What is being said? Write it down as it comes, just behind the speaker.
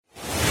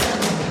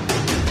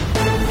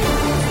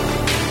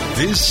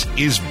This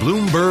is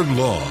Bloomberg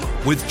Law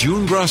with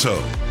June Grasso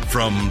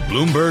from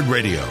Bloomberg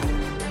Radio.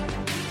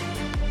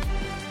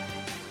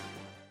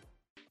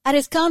 At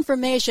his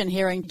confirmation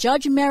hearing,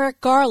 Judge Merrick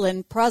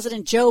Garland,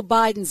 President Joe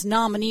Biden's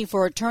nominee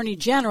for Attorney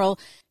General,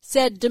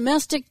 said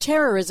domestic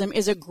terrorism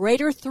is a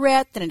greater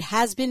threat than it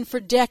has been for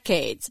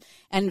decades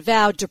and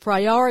vowed to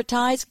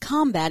prioritize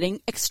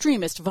combating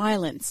extremist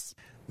violence.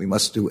 We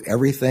must do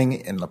everything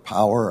in the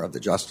power of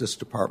the Justice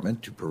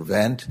Department to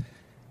prevent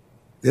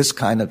this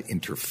kind of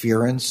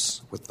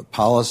interference with the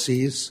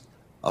policies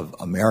of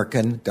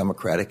American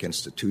democratic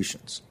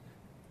institutions.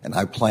 And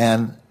I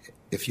plan,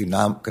 if you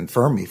now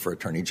confirm me for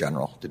Attorney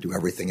General, to do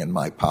everything in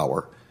my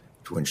power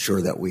to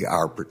ensure that we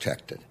are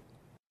protected.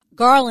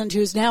 Garland,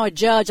 who's now a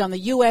judge on the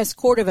U.S.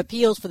 Court of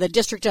Appeals for the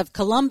District of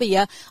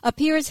Columbia,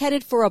 appears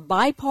headed for a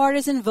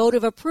bipartisan vote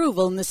of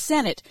approval in the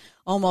Senate,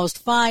 almost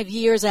 5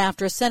 years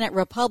after Senate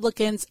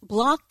Republicans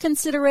blocked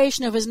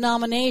consideration of his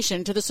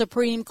nomination to the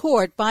Supreme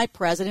Court by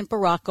President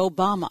Barack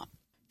Obama.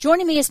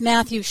 Joining me is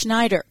Matthew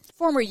Schneider,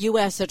 former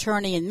U.S.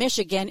 attorney in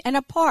Michigan and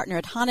a partner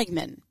at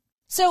Honigman.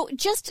 So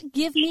just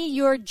give me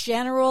your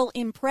general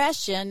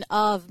impression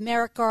of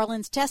Merrick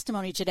Garland's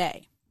testimony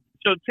today.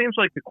 So it seems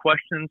like the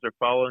questions are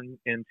falling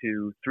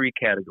into three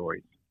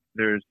categories.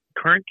 There's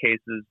current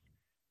cases,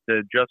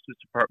 the Justice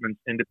Department's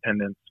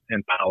independence,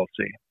 and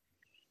policy.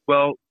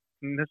 Well,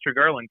 Mr.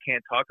 Garland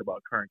can't talk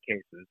about current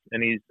cases,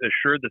 and he's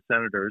assured the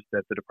senators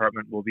that the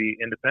department will be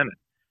independent.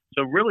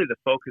 So really the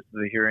focus of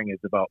the hearing is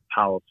about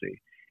policy.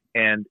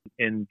 And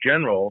in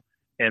general,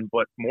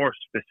 but more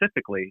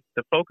specifically,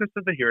 the focus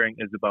of the hearing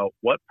is about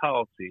what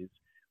policies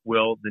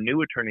will the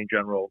new Attorney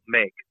General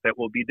make that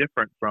will be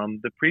different from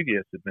the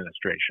previous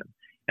administration.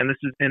 And this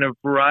is in a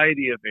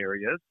variety of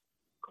areas: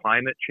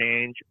 climate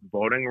change,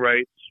 voting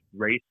rights,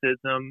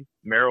 racism,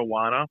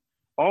 marijuana,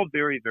 all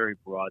very, very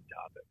broad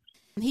topics.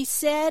 He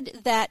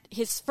said that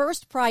his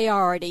first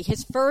priority,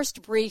 his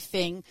first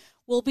briefing,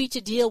 will be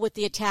to deal with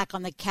the attack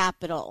on the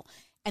Capitol,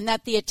 and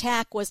that the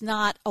attack was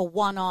not a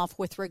one-off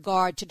with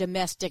regard to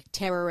domestic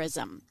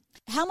terrorism.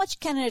 How much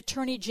can an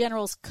Attorney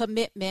General's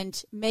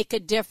commitment make a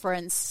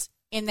difference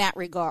in that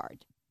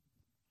regard?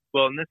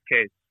 Well, in this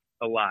case,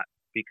 a lot,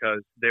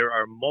 because there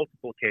are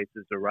multiple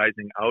cases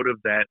arising out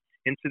of that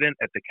incident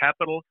at the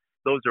Capitol.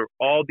 Those are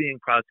all being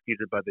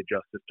prosecuted by the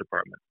Justice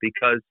Department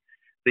because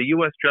the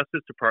U.S.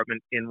 Justice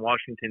Department in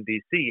Washington,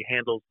 D.C.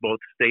 handles both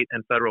state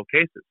and federal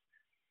cases.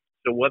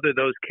 So whether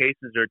those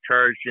cases are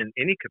charged in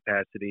any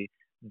capacity,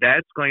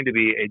 that's going to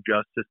be a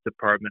Justice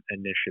Department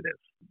initiative.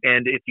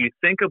 And if you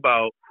think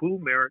about who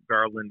Merrick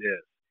Garland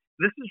is,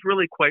 this is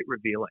really quite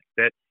revealing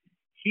that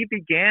he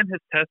began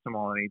his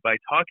testimony by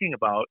talking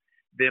about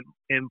the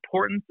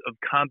importance of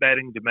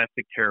combating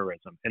domestic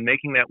terrorism and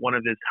making that one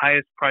of his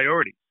highest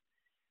priorities.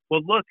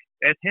 Well, look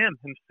at him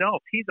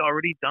himself. He's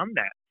already done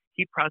that.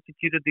 He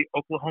prosecuted the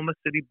Oklahoma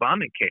City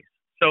bombing case.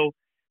 So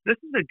this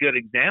is a good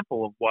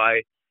example of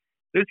why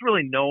there's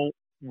really no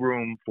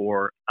room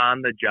for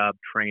on-the-job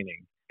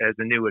training as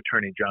a new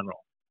Attorney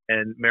General.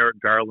 And Merrick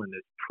Garland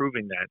is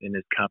proving that in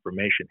his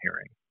confirmation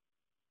hearing.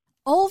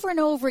 Over and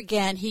over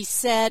again, he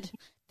said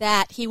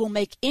that he will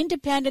make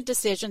independent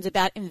decisions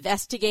about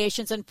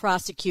investigations and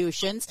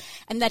prosecutions,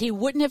 and that he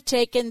wouldn't have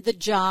taken the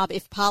job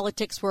if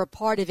politics were a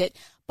part of it.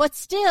 But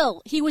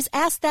still, he was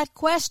asked that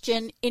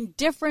question in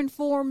different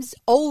forms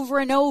over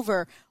and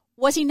over.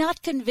 Was he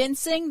not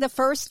convincing the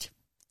first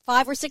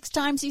 5 or 6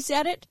 times he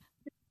said it?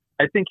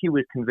 I think he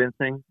was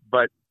convincing,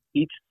 but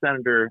each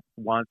senator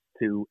wants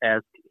to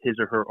ask his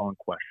or her own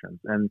questions.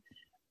 And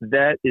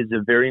that is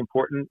a very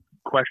important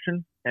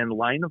question and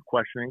line of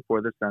questioning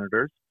for the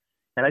senators.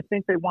 And I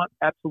think they want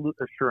absolute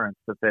assurance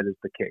that that is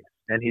the case.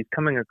 And he's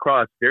coming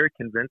across very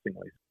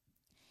convincingly.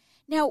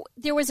 Now,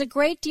 there was a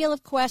great deal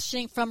of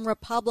questioning from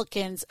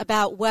Republicans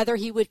about whether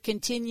he would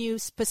continue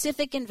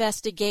specific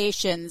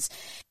investigations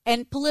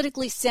and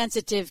politically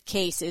sensitive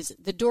cases,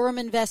 the Durham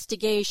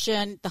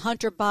investigation, the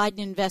Hunter Biden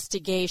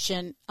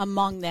investigation,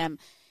 among them.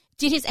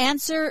 Did his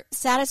answer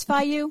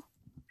satisfy you?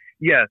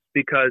 Yes,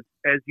 because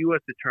as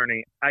U.S.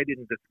 Attorney, I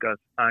didn't discuss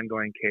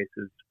ongoing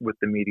cases with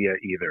the media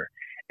either.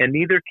 And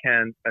neither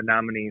can a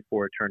nominee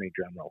for Attorney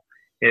General.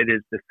 It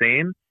is the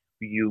same.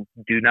 You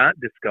do not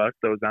discuss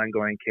those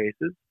ongoing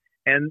cases.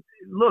 And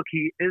look,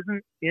 he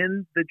isn't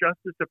in the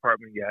Justice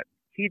Department yet.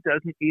 He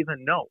doesn't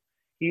even know.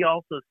 He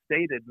also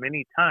stated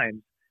many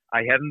times,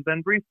 I haven't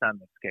been briefed on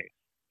this case.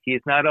 He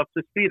is not up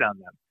to speed on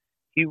them.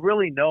 He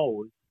really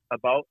knows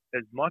about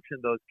as much in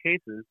those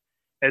cases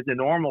as a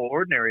normal,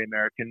 ordinary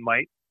American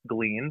might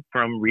glean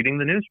from reading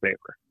the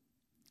newspaper.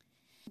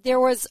 There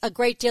was a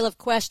great deal of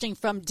questioning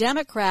from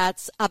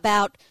Democrats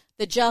about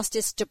the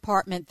Justice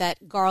Department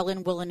that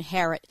Garland will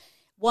inherit,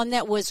 one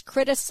that was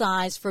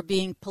criticized for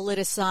being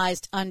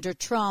politicized under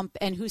Trump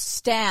and whose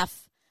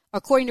staff,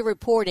 according to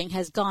reporting,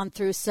 has gone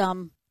through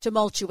some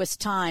tumultuous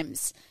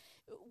times.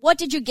 What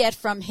did you get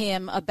from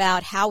him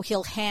about how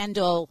he'll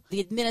handle the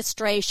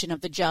administration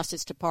of the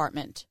Justice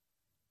Department?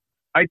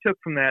 I took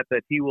from that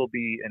he will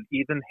be an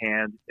even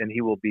hand and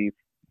he will be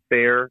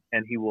fair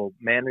and he will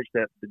manage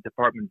the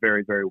department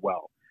very, very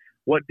well.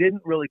 What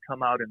didn't really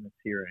come out in this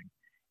hearing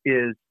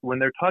is when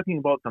they're talking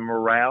about the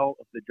morale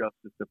of the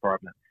Justice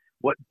Department,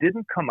 what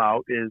didn't come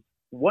out is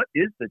what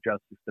is the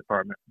Justice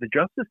Department? The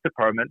Justice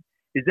Department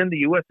is in the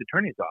U.S.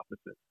 Attorney's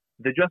offices.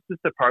 The Justice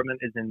Department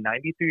is in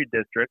 93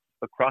 districts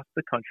across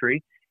the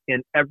country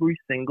in every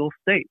single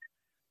state.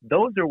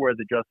 Those are where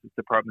the Justice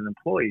Department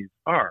employees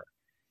are.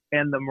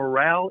 And the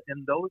morale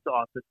in those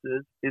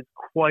offices is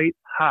quite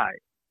high,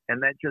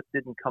 and that just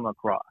didn't come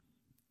across.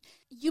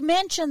 You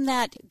mentioned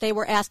that they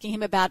were asking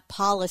him about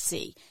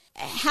policy.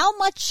 How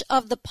much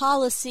of the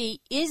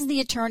policy is the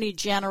Attorney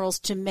General's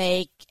to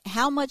make?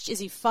 How much is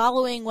he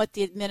following what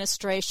the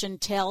administration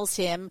tells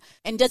him?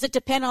 And does it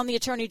depend on the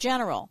Attorney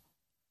General?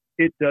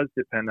 It does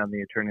depend on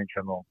the Attorney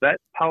General. That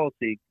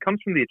policy comes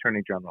from the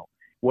Attorney General.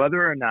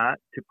 Whether or not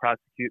to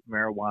prosecute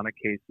marijuana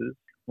cases,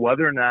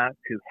 whether or not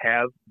to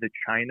have the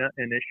China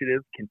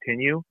initiative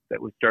continue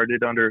that was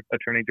started under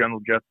Attorney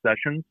General Jeff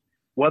Sessions,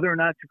 whether or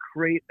not to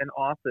create an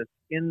office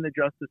in the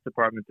Justice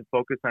Department to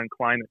focus on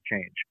climate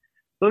change.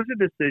 Those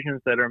are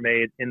decisions that are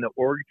made in the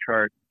org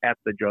chart at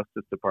the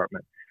Justice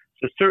Department.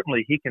 So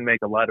certainly he can make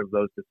a lot of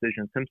those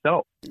decisions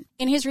himself.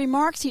 In his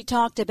remarks, he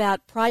talked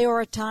about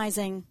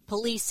prioritizing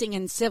policing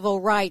and civil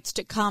rights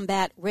to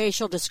combat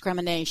racial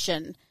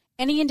discrimination.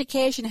 Any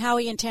indication how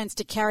he intends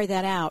to carry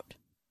that out?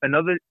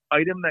 Another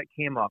item that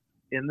came up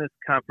in this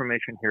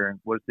confirmation hearing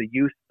was the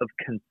use of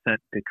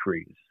consent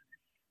decrees.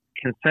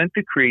 Consent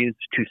decrees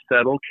to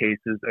settle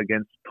cases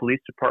against police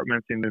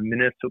departments in the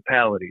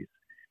municipalities.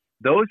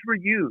 Those were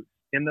used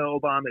in the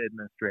Obama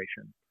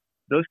administration.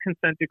 Those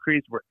consent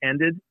decrees were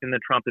ended in the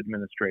Trump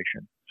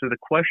administration. So the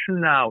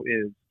question now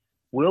is,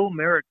 will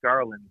Merrick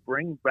Garland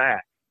bring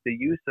back the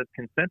use of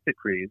consent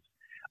decrees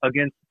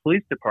against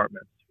police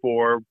departments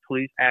for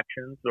police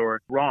actions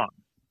or wrongs?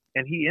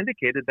 And he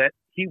indicated that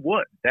he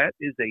would. That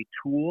is a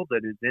tool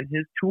that is in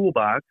his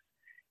toolbox.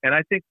 And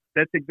I think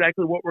that's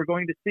exactly what we're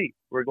going to see.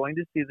 We're going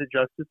to see the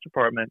Justice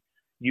Department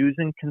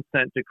using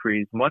consent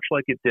decrees, much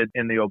like it did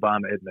in the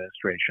Obama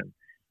administration.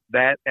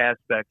 That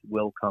aspect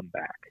will come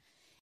back.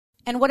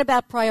 And what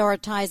about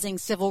prioritizing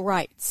civil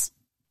rights?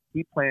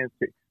 He plans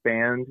to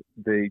expand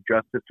the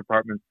Justice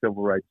Department's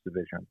Civil Rights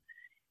Division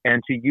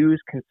and to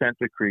use consent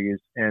decrees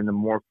in a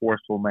more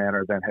forceful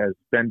manner than has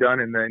been done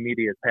in the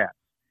immediate past.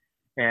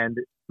 And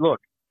look,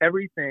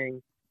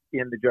 everything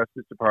in the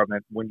Justice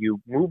Department, when you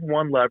move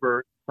one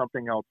lever,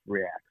 something else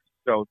reacts.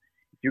 So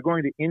if you're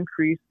going to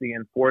increase the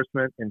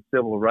enforcement in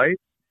civil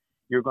rights,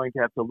 you're going to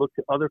have to look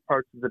to other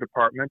parts of the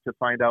department to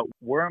find out,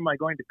 where am I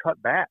going to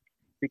cut back?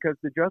 Because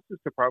the Justice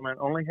Department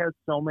only has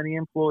so many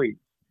employees.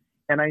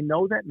 And I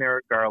know that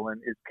Merrick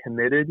Garland is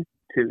committed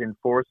to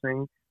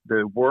enforcing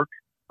the work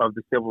of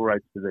the Civil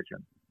Rights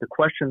Division. The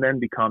question then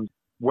becomes,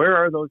 where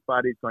are those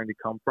bodies going to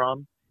come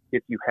from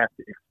if you have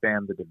to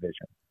expand the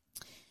division?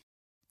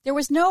 There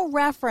was no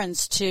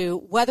reference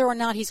to whether or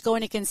not he's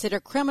going to consider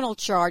criminal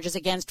charges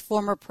against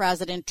former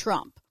President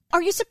Trump.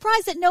 Are you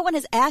surprised that no one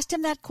has asked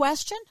him that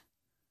question?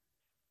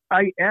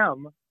 I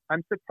am.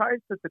 I'm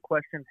surprised that the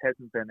question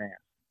hasn't been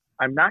asked.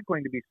 I'm not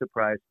going to be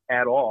surprised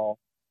at all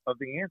of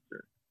the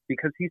answer,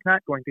 because he's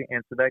not going to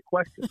answer that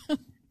question.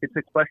 It's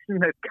a question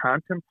that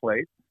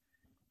contemplates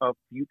a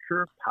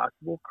future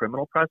possible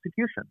criminal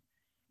prosecution.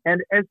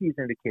 And as he's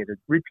indicated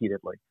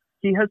repeatedly,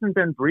 he hasn't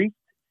been briefed.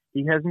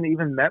 He hasn't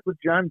even met with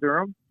John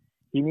Durham.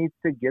 He needs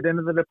to get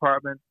into the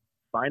department,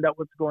 find out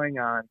what's going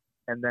on,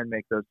 and then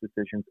make those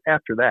decisions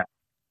after that.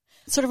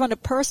 Sort of on a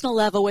personal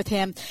level with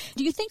him,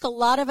 do you think a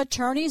lot of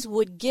attorneys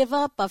would give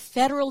up a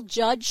federal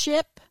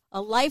judgeship,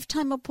 a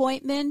lifetime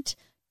appointment,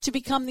 to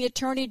become the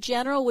Attorney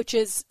General, which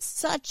is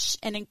such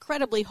an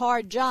incredibly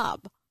hard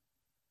job?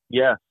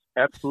 Yes,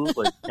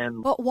 absolutely.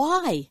 And but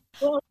why?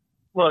 Well,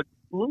 look,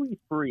 Louis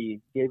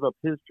Freeh gave up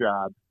his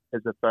job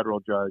as a federal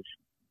judge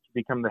to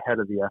become the head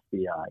of the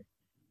FBI.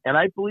 And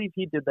I believe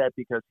he did that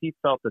because he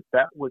felt that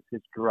that was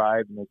his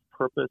drive and his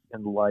purpose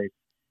in life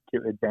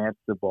to advance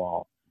the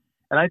ball.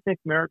 And I think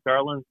Merrick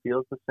Garland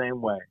feels the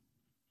same way.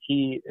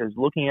 He is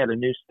looking at a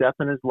new step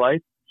in his life.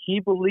 He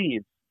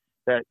believes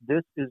that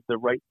this is the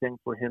right thing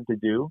for him to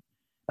do.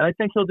 And I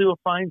think he'll do a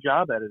fine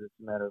job at it, as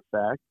a matter of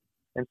fact.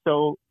 And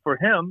so for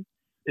him,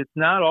 it's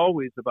not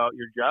always about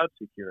your job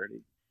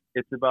security.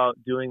 It's about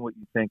doing what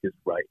you think is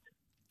right.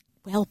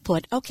 Well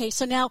put. Okay,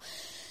 so now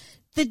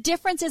the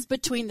differences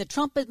between the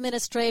Trump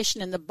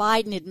administration and the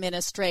Biden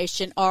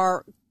administration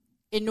are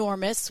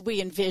enormous, we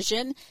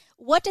envision.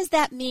 What does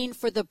that mean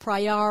for the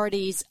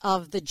priorities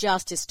of the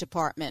Justice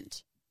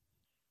Department?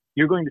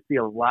 You're going to see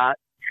a lot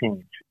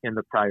change in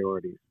the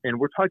priorities. And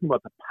we're talking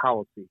about the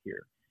policy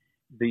here.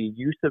 The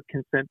use of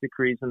consent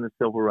decrees in the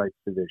Civil Rights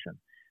Division.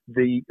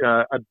 The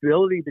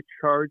ability to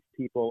charge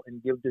people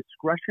and give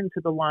discretion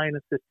to the line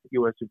assistant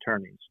U.S.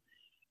 attorneys.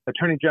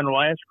 Attorney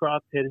General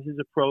Ashcroft had his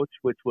approach,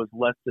 which was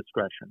less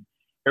discretion.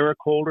 Eric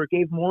Holder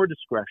gave more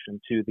discretion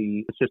to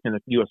the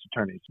assistant U.S.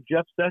 attorneys.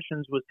 Jeff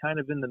Sessions was kind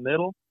of in the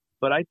middle,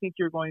 but I think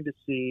you're going to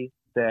see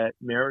that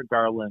Merrick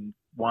Garland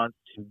wants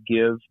to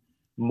give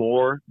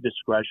more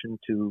discretion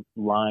to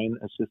line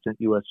assistant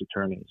U.S.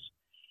 attorneys.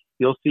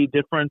 You'll see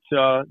different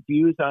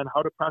views on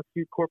how to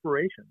prosecute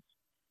corporations.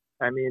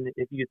 I mean,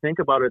 if you think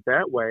about it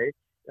that way,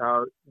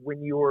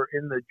 when you were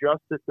in the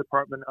Justice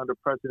Department under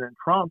President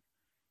Trump,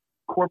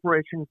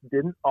 corporations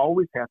didn't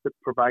always have to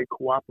provide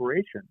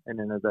cooperation in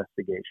an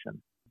investigation.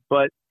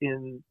 But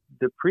in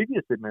the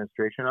previous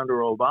administration under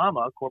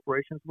Obama,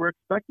 corporations were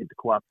expected to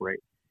cooperate.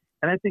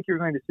 And I think you're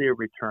going to see a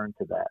return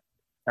to that.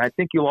 And I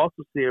think you'll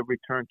also see a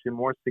return to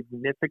more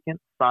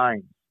significant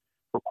fines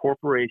for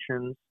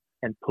corporations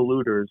and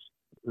polluters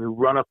who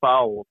run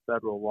afoul of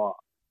federal law.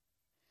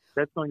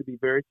 That's going to be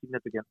very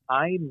significant.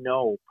 I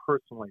know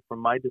personally from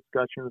my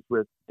discussions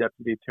with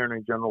Deputy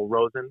Attorney General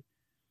Rosen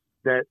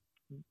that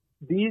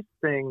these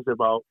things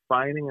about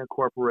fining a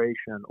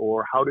corporation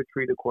or how to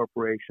treat a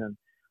corporation,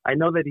 I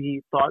know that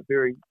he thought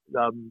very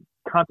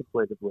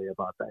contemplatively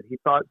about that. He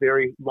thought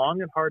very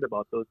long and hard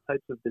about those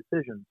types of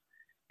decisions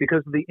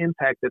because of the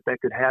impact that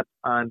could have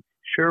on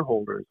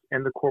shareholders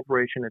and the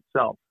corporation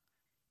itself.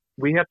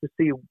 We have to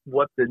see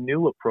what the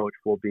new approach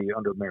will be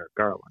under Merrick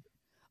Garland.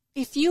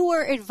 If you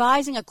were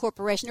advising a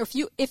corporation, or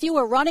if you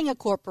were running a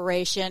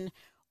corporation,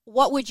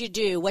 what would you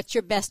do? What's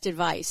your best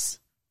advice?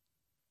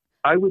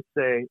 I would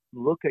say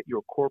look at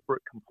your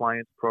corporate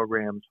compliance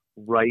programs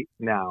right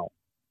now,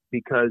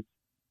 because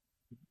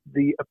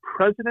the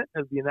President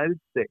of the United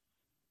States,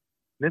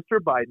 Mr.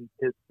 Biden,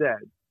 has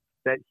said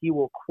that he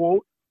will,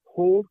 quote,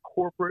 hold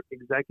corporate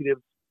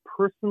executives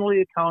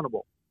personally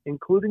accountable,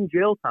 including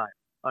jail time,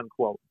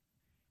 unquote.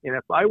 And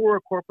if I were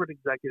a corporate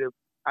executive,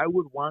 I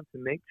would want to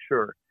make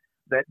sure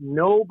that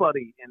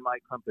nobody in my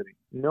company,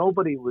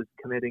 nobody was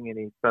committing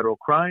any federal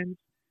crimes,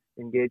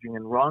 engaging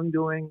in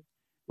wrongdoing,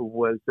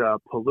 was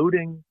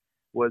polluting,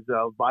 was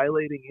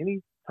violating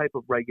any type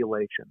of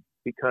regulation,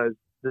 because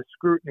the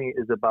scrutiny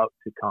is about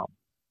to come.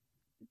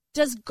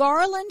 Does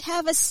Garland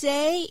have a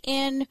say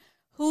in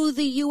who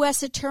the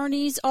U.S.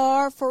 attorneys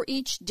are for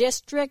each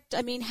district?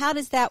 I mean, how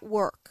does that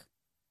work?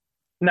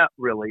 Not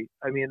really.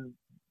 I mean,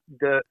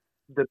 the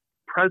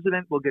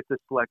president will get to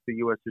select the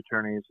U.S.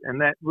 attorneys,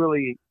 and that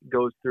really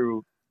goes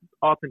through,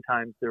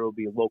 oftentimes there will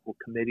be local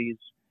committees,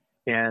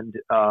 and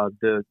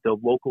the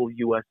local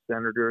U.S.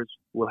 senators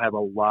will have a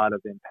lot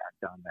of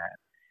impact on that.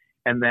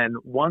 And then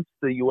once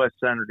the U.S.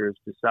 senators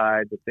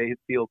decide that they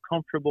feel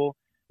comfortable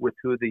with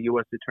who the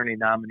U.S. attorney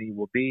nominee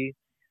will be,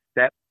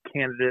 that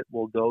candidate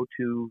will go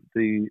to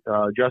the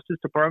Justice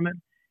Department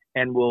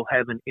and will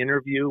have an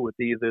interview with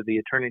either the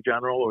Attorney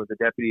General or the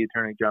Deputy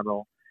Attorney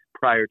General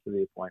prior to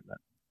the appointment.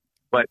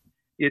 But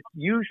it's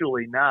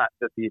usually not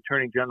that the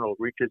Attorney General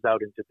reaches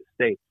out into the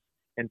states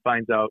and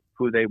finds out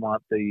who they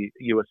want the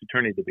U.S.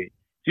 attorney to be.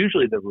 It's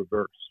usually the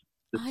reverse.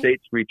 The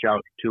states reach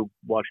out to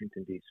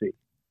Washington, D.C.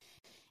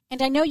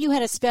 And I know you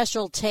had a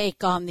special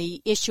take on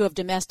the issue of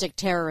domestic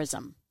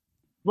terrorism.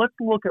 Let's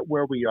look at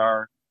where we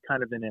are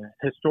kind of in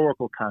a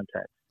historical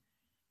context.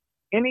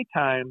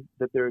 Anytime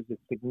that there is a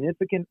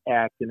significant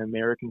act in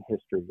American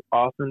history,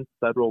 often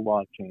federal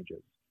law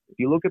changes. If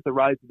you look at the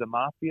rise of the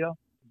mafia,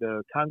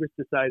 the Congress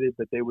decided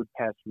that they would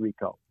pass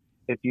RICO.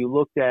 If you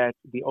looked at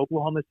the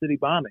Oklahoma City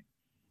bombing,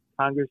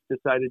 Congress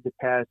decided to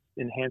pass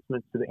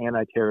enhancements to the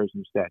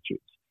anti-terrorism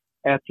statutes.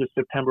 After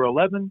September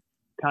 11,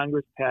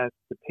 Congress passed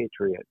the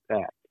Patriot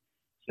Act.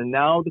 So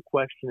now the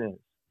question is,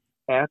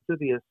 after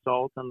the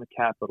assault on the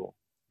Capitol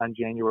on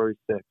January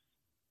 6th,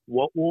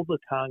 what will the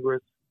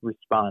Congress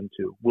respond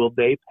to? Will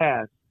they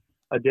pass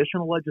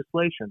additional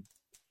legislation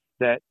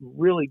that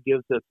really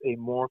gives us a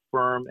more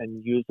firm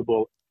and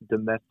usable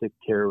domestic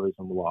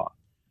terrorism law?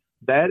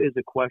 That is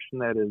a question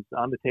that is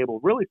on the table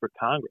really for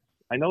Congress.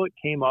 I know it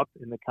came up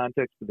in the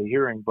context of the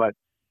hearing, but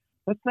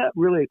that's not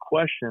really a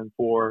question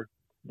for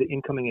the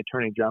incoming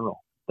Attorney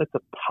General. That's a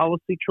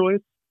policy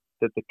choice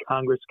that the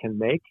Congress can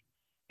make,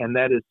 and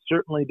that is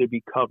certainly to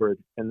be covered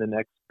in the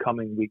next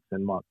coming weeks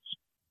and months.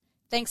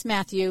 Thanks,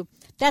 Matthew.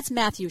 That's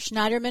Matthew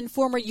Schneiderman,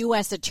 former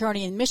U.S.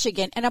 Attorney in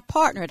Michigan and a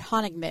partner at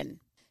Honigman.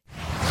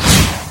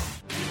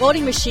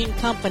 Voting machine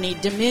company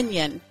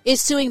Dominion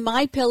is suing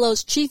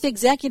MyPillow's Chief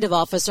Executive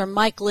Officer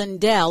Mike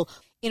Lindell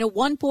in a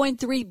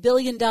 $1.3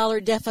 billion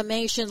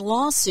defamation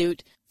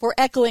lawsuit for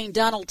echoing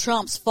Donald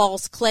Trump's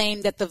false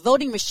claim that the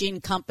voting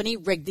machine company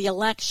rigged the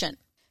election.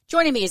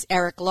 Joining me is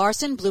Erik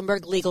Larson,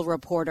 Bloomberg Legal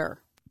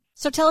Reporter.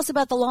 So tell us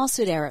about the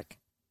lawsuit, Erik.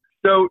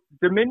 So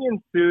Dominion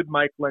sued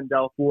Mike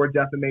Lindell for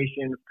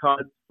defamation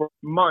because for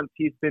months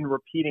he's been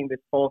repeating this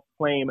false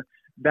claim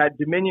that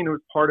Dominion was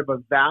part of a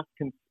vast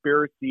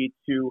conspiracy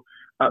to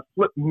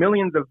flip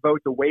millions of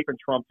votes away from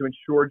Trump to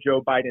ensure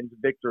Joe Biden's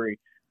victory.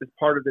 As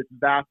part of this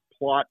vast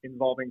plot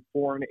involving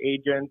foreign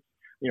agents,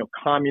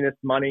 communist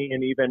money,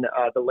 and even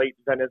the late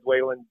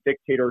Venezuelan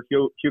dictator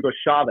Hugo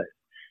Chavez.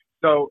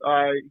 So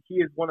he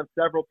is one of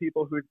several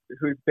people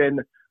who's been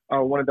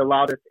one of the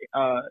loudest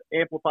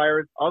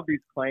amplifiers of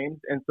these claims.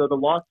 And so the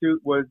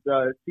lawsuit was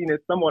seen as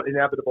somewhat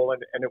inevitable,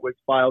 and it was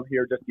filed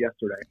here just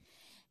yesterday.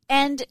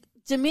 And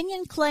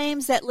Dominion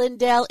claims that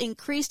Lindell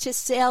increased his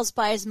sales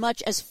by as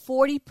much as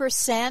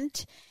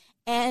 40%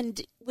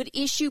 and would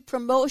issue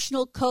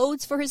promotional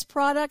codes for his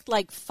product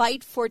like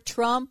Fight for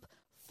Trump,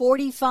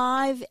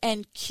 45,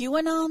 and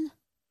QAnon?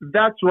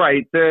 That's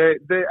right.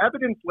 The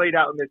evidence laid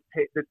out in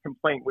this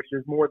complaint, which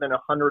is more than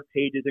 100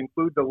 pages,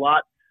 includes a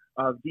lot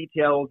of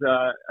details,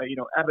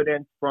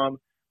 evidence from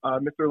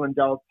Mr.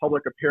 Lindell's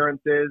public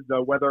appearances,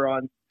 whether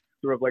on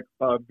sort of like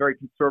very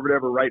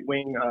conservative or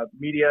right-wing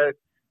media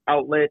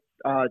outlets,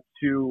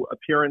 to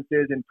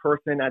appearances in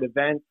person at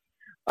events,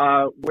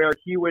 where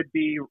he would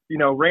be,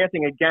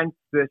 ranting against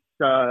this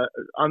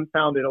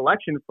unfounded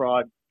election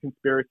fraud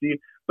conspiracy,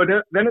 but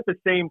then at the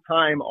same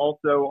time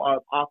also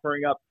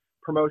offering up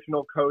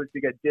promotional codes to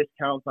get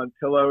discounts on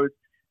pillows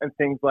and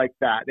things like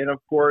that. And of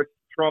course,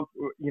 Trump,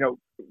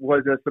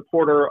 was a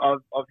supporter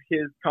of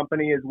his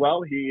company as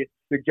well. He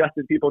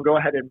suggested people go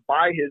ahead and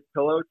buy his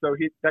pillows. So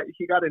he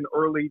got an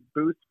early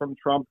boost from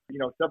Trump,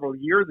 several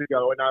years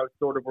ago. And I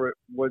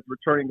was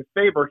returning the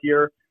favor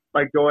here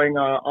by going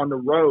on the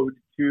road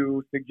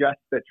to suggest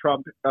that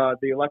Trump,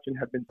 the election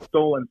had been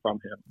stolen from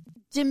him.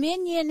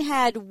 Dominion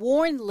had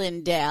warned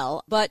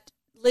Lindell, but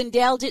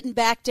Lindell didn't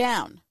back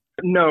down.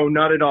 No,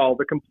 not at all.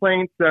 The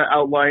complaint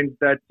outlines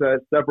that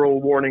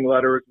several warning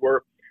letters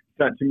were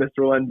sent to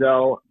Mr.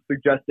 Lindell,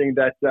 suggesting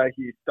that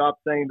he stop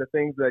saying the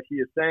things that he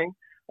is saying.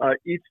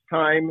 Each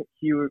time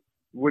he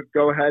would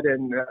go ahead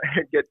and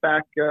get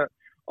back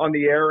on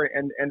the air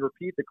and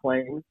repeat the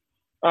claims.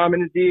 And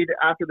indeed,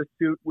 after the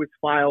suit was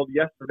filed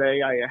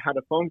yesterday, I had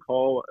a phone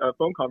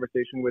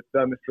conversation with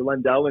Mr.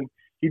 Lindell, and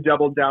he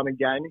doubled down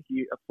again.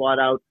 He flat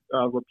out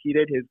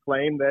repeated his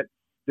claim that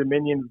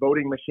Dominion's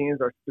voting machines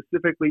are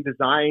specifically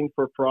designed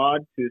for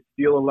fraud to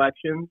steal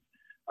elections.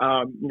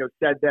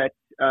 Said that,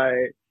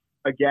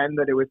 again,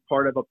 that it was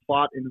part of a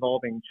plot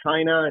involving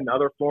China and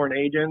other foreign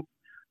agents,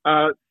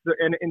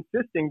 and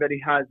insisting that he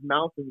has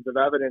mountains of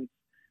evidence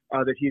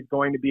that he's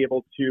going to be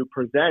able to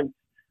present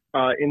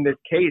in this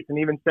case, and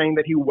even saying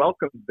that he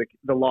welcomes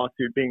the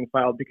lawsuit being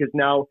filed because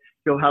now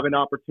he'll have an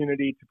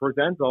opportunity to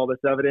present all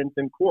this evidence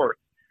in court.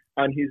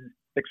 And he's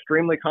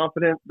extremely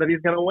confident that he's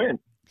going to win.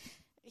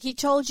 He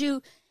told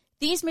you,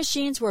 these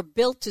machines were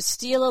built to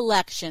steal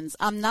elections.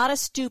 I'm not a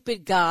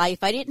stupid guy.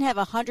 If I didn't have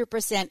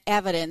 100%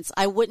 evidence,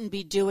 I wouldn't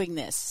be doing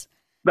this.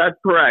 That's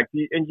correct.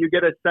 And you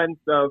get a sense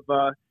of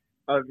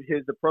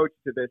his approach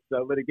to this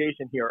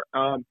litigation here.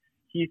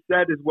 He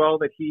said as well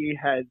that he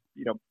has,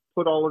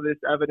 put all of this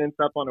evidence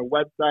up on a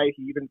website.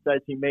 He even says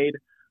he made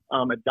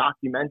a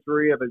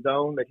documentary of his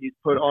own that he's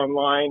put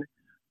online.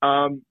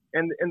 And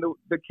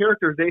the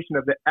characterization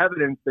of the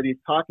evidence that he's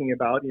talking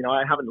about,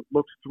 I haven't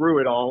looked through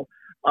it all,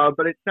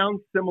 but it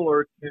sounds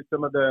similar to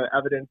some of the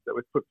evidence that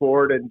was put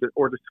forward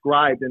or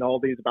described in all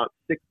these about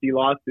 60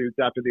 lawsuits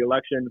after the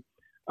election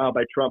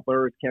by Trump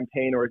or his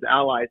campaign or his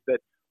allies that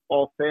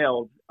all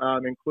failed,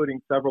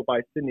 including several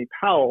by Sidney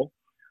Powell,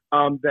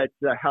 that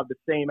have the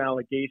same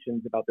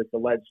allegations about this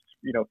alleged,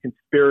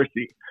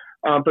 conspiracy.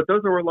 But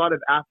those are a lot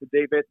of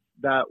affidavits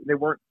that they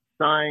weren't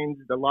signed.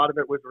 A lot of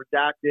it was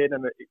redacted,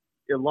 and a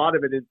lot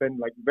of it has been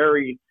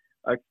very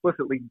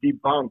explicitly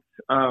debunked,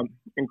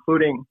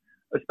 including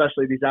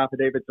especially these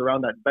affidavits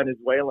around that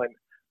Venezuelan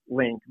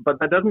link. But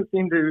that doesn't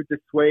seem to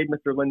dissuade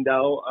Mr.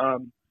 Lindell.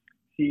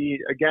 He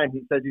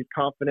says he's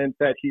confident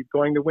that he's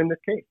going to win this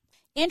case.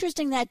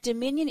 Interesting that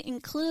Dominion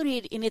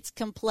included in its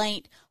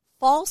complaint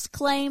false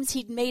claims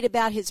he'd made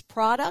about his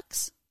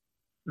products?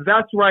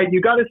 That's right.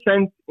 You got a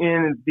sense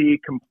in the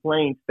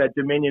complaint that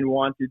Dominion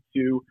wanted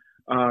to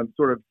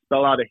sort of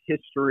spell out a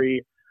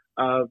history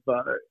of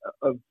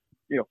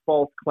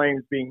false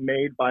claims being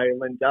made by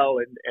Lindell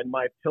and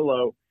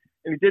MyPillow.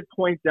 And he did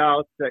point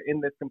out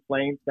in this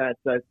complaint that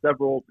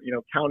several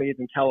counties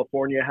in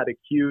California had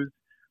accused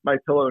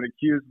MyPillow and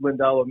accused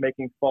Lindell of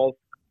making false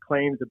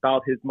claims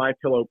about his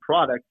MyPillow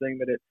product, saying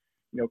that it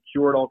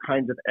cured all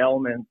kinds of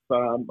ailments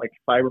like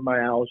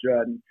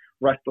fibromyalgia and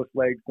restless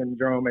leg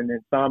syndrome and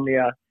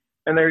insomnia.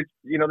 And they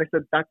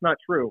said that's not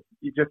true.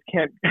 You just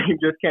can't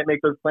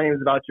make those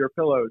claims about your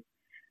pillows.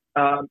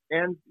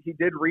 And he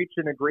did reach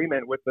an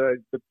agreement with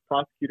the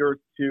prosecutors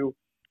to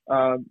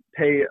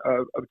pay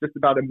just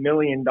about $1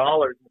 million in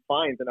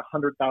fines and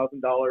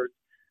 $100,000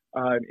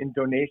 in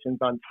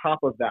donations on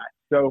top of that.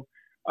 So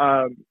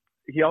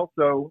he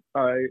also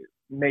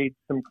made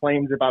some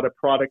claims about a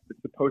product that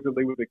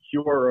supposedly was a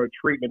cure or a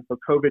treatment for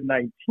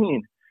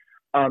COVID-19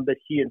 that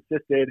he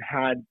insisted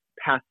had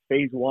passed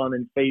phase 1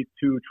 and phase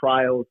 2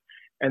 trials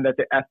and that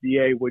the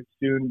FDA would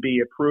soon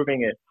be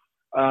approving it.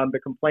 The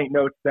complaint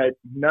notes that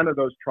none of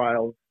those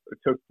trials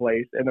took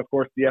place. And of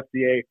course, the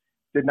FDA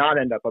did not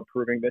end up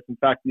approving this. In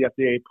fact, the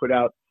FDA put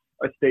out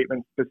a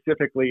statement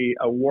specifically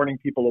warning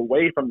people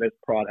away from this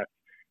product.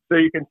 So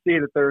you can see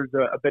that there's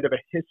a bit of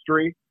a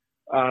history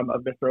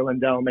of Mr.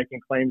 Lindell making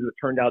claims that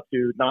turned out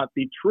to not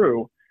be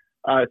true.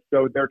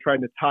 So they're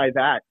trying to tie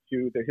that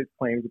to his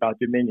claims about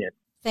Dominion.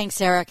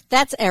 Thanks, Erik.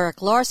 That's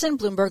Erik Larson,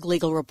 Bloomberg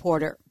Legal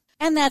Reporter.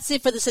 And that's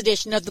it for this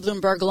edition of the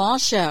Bloomberg Law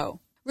Show.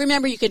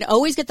 Remember, you can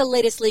always get the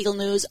latest legal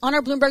news on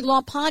our Bloomberg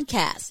Law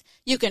podcast.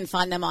 You can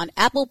find them on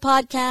Apple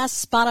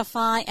Podcasts,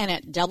 Spotify, and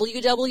at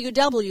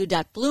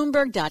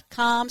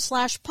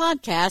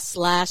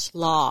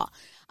www.bloomberg.com/podcast/law.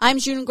 I'm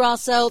June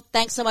Grasso.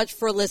 Thanks so much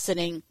for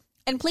listening.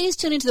 And please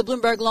tune into the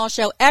Bloomberg Law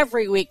Show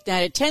every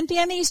weeknight at 10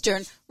 p.m.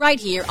 Eastern, right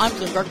here on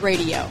Bloomberg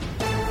Radio.